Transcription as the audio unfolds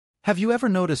Have you ever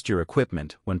noticed your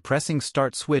equipment when pressing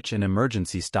start switch and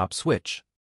emergency stop switch?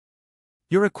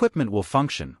 Your equipment will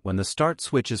function when the start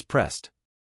switch is pressed.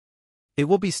 It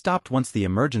will be stopped once the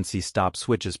emergency stop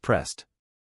switch is pressed.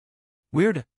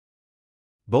 Weird?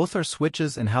 Both are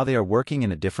switches and how they are working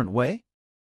in a different way?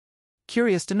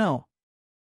 Curious to know?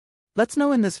 Let's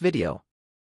know in this video.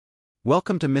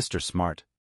 Welcome to Mr. Smart.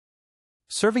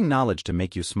 Serving knowledge to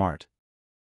make you smart.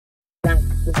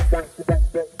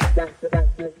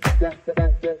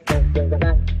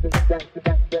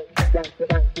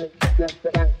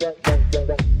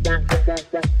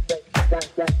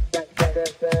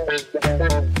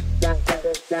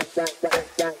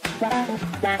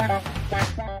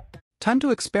 Time to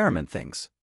experiment things.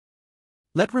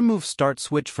 Let's remove start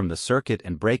switch from the circuit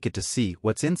and break it to see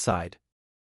what's inside.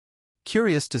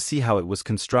 Curious to see how it was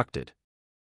constructed.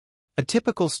 A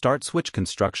typical start switch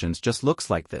construction just looks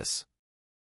like this.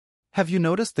 Have you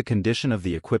noticed the condition of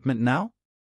the equipment now?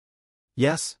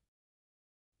 Yes.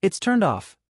 It's turned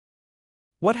off.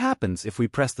 What happens if we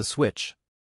press the switch?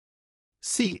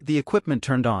 See, the equipment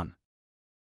turned on.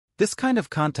 This kind of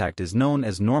contact is known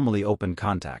as normally open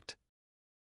contact.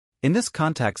 In this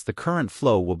contact, the current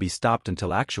flow will be stopped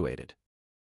until actuated.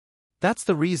 That's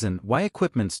the reason why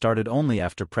equipment started only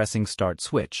after pressing start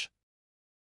switch.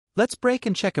 Let's break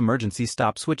and check emergency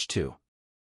stop switch too.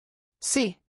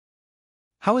 See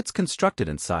how it's constructed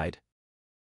inside.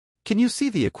 Can you see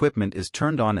the equipment is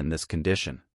turned on in this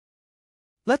condition?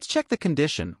 Let's check the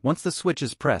condition once the switch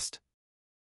is pressed.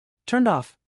 Turned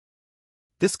off.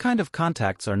 This kind of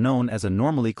contacts are known as a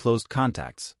normally closed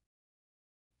contacts.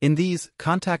 In these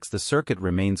contacts, the circuit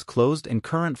remains closed and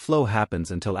current flow happens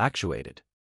until actuated.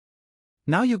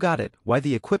 Now you got it, why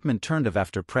the equipment turned off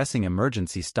after pressing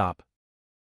emergency stop.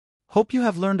 Hope you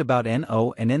have learned about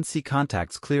NO and NC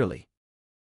contacts clearly.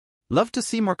 Love to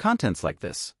see more contents like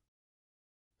this.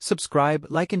 Subscribe,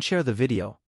 like and share the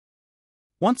video.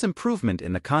 Wants improvement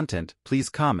in the content, please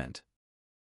comment.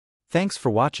 Thanks for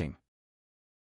watching.